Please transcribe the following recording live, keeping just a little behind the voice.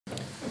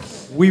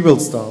We will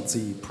start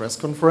the press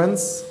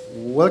conference.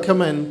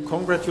 Welcome and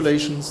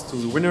congratulations to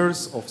the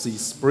winners of the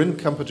sprint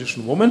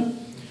competition women.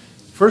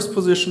 First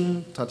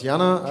position,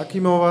 Tatiana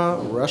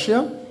Akimova,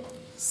 Russia.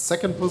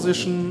 Second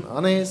position,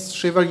 Anais,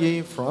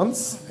 Chevalier,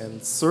 France.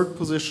 And third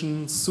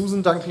position,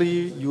 Susan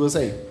Dunklee,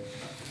 USA.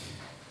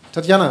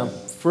 Tatiana,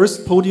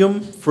 first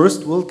podium,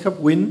 first World Cup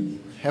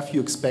win. Have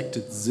you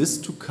expected this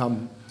to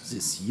come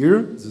this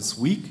year, this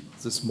week,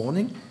 this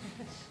morning?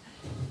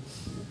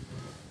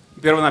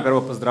 Перво-наперво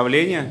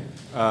поздравления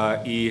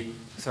и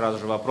сразу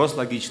же вопрос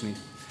логичный.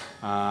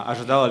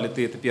 Ожидала ли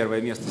ты это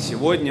первое место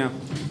сегодня,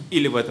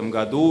 или в этом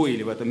году,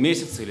 или в этом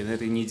месяце, или на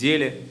этой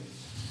неделе?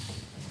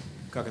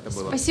 Как это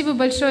было? Спасибо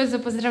большое за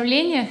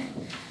поздравления.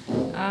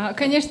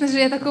 Конечно же,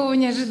 я такого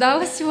не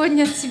ожидала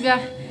сегодня от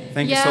себя.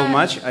 Thank you so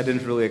much. I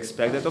didn't really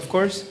expect that, of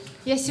course.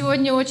 Я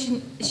сегодня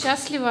очень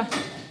счастлива.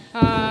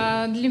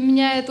 Для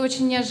меня это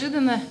очень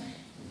неожиданно.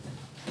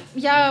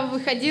 Я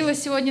выходила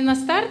сегодня на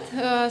старт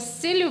с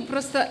целью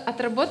просто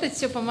отработать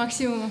все по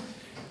максимуму.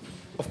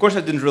 Of course,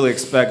 I didn't really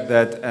expect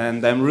that,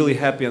 and I'm really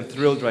happy and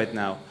thrilled right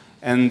now.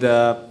 And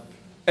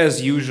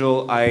as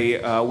usual, I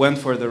went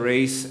for the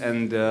race,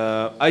 and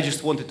I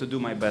just wanted to do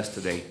my best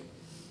today.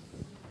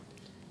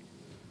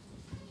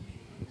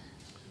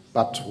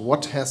 But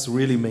what has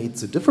really made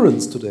the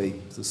difference today?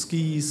 The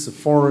skis, the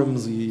forum,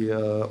 the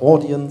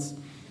audience?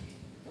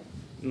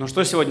 Но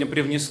что сегодня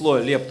привнесло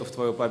лепту в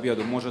твою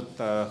победу? Может,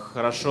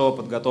 хорошо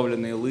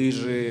подготовленные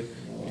лыжи,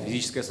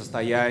 физическое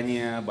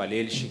состояние,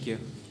 болельщики?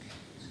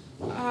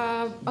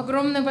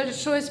 Огромное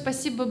большое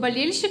спасибо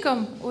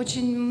болельщикам.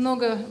 Очень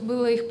много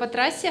было их по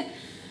трассе.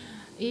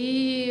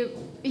 И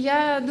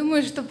я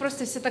думаю, что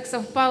просто все так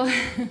совпало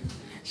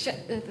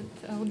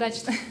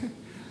удачно.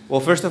 Well,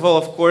 first of all,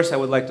 of course, I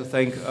would like to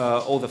thank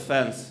all the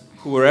fans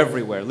who were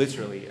everywhere,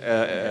 literally,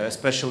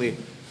 especially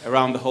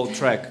around the whole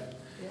track.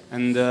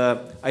 And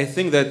I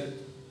think that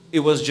it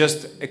was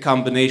just a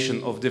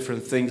combination of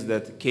different things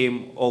that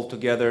came all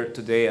together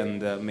today and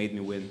made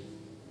me win.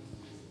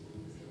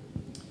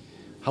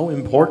 How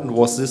important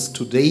was this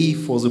today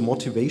for the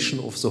motivation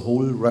of the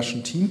whole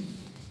Russian team?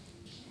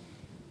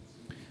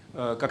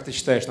 Как ты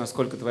считаешь,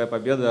 насколько твоя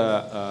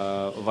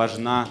победа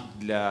важна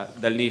для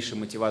дальнейшей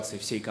мотивации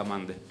всей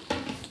команды?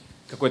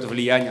 Какое-то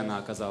влияние она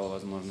оказала,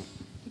 возможно?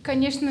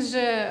 Конечно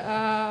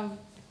же,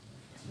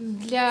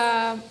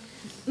 для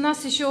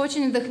нас еще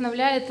очень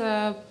вдохновляет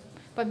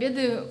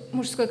победы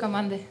мужской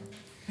команды.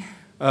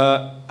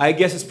 I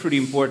guess it's pretty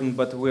important,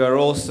 but we are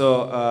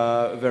also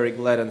very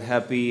glad and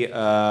happy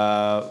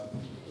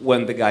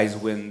when the guys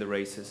win the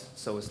races.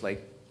 So it's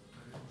like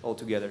all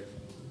together.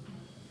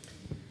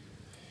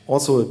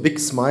 Also a big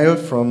smile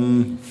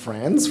from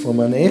France, from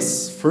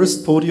Anais.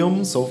 First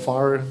podium, so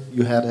far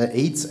you had an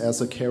 8th as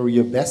a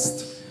career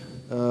best.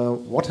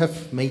 What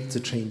have made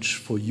the change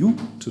for you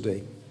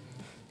today?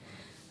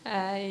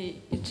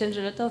 It changed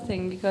a lot of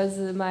things because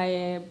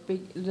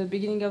the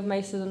beginning of my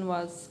season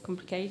was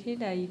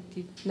complicated. I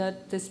did not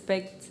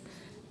expect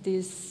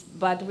these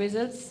bad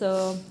results,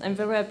 so I'm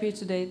very happy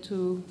today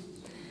to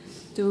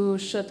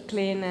shot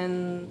clean,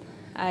 and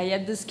I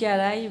had the ski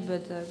eye,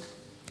 but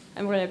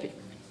I'm very happy.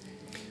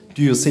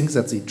 Do you think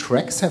that the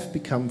tracks have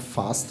become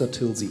faster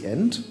till the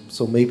end?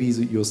 So maybe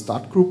your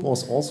start group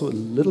was also a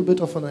little bit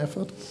of an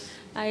effort?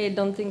 I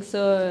don't think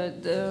so.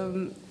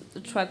 The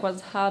track was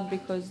hard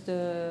because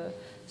the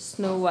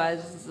snow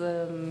was,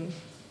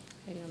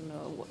 I don't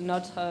know,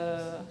 not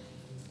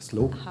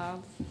slow,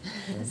 hard.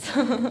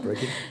 Yeah.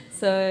 Breaking.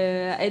 So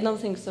I don't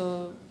think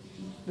so.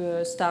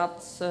 The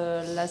start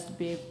for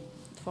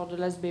the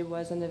last bay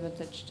was an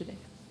advantage today.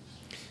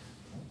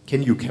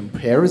 Can you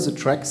compare the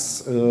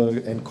tracks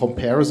and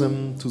compare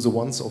them to the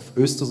ones of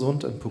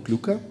Östersund and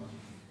Pukluka?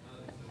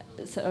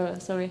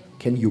 Sorry.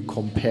 Can you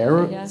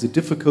compare Yeah. the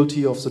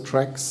difficulty of the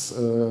tracks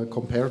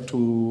compared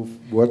to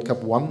World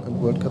Cup 1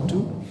 and World Cup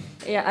 2?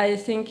 Yeah, I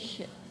think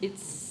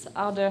it's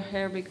harder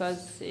here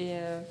because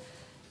there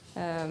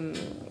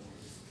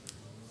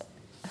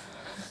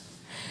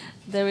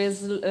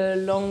is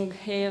long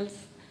hills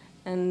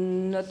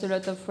and not a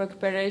lot of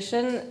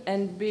recuperation,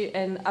 and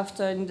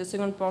after in the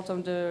second part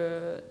of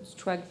the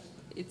track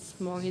it's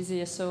more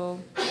easier. So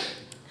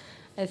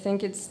I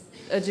think it's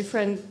a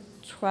different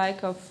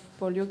track of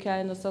Poluca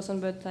and Östersund,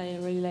 but I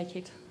really like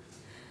it.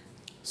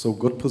 So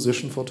good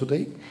position for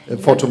today,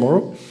 for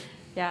tomorrow?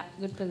 Yeah,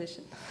 good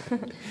position.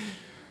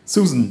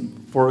 Susan,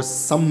 for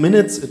some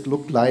minutes it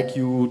looked like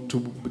you to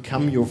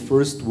become your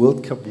first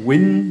World Cup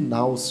win,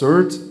 now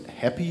third.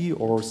 Happy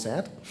or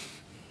sad?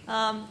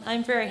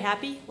 I'm very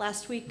happy.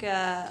 Last week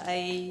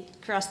I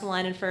crossed the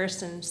line in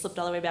first and slipped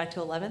all the way back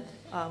to 11th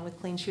with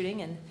clean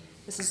shooting, and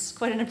this is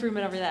quite an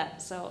improvement over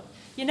that. So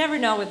you never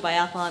know with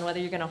biathlon whether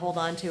you're going to hold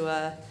on to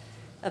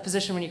a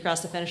position when you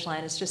cross the finish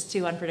line. It's just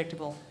too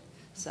unpredictable.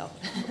 So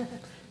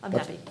I'm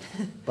happy.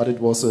 But it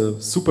was a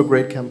super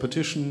great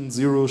competition,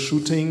 zero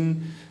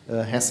shooting.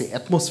 Has the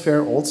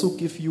atmosphere also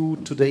give you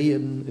today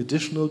an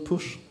additional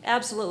push?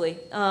 Absolutely.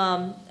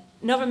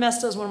 Nove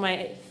Mesto is one of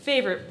my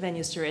favorite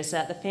venues to race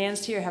at. The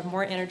fans here have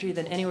more energy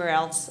than anywhere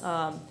else.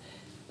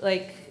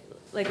 Like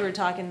like we were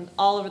talking,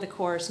 all over the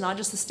course, not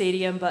just the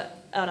stadium, but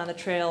out on the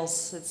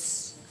trails.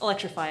 It's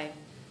electrifying.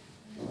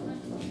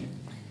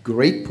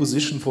 Great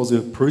position for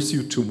the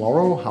pursuit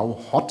tomorrow. How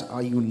hot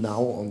are you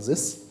now on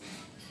this?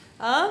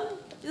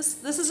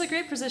 This is a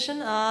great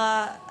position.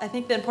 I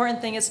think the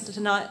important thing is to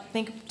not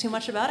think too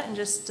much about it and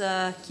just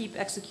keep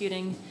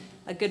executing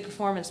a good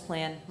performance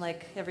plan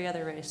like every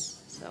other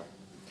race. So.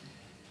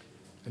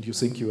 And you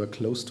think you are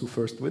close to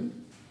first win?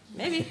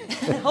 Maybe.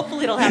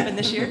 Hopefully it'll happen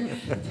this year.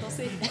 We'll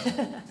see.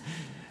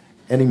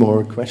 Any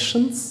more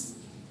questions?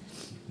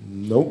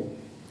 No.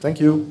 Thank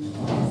you.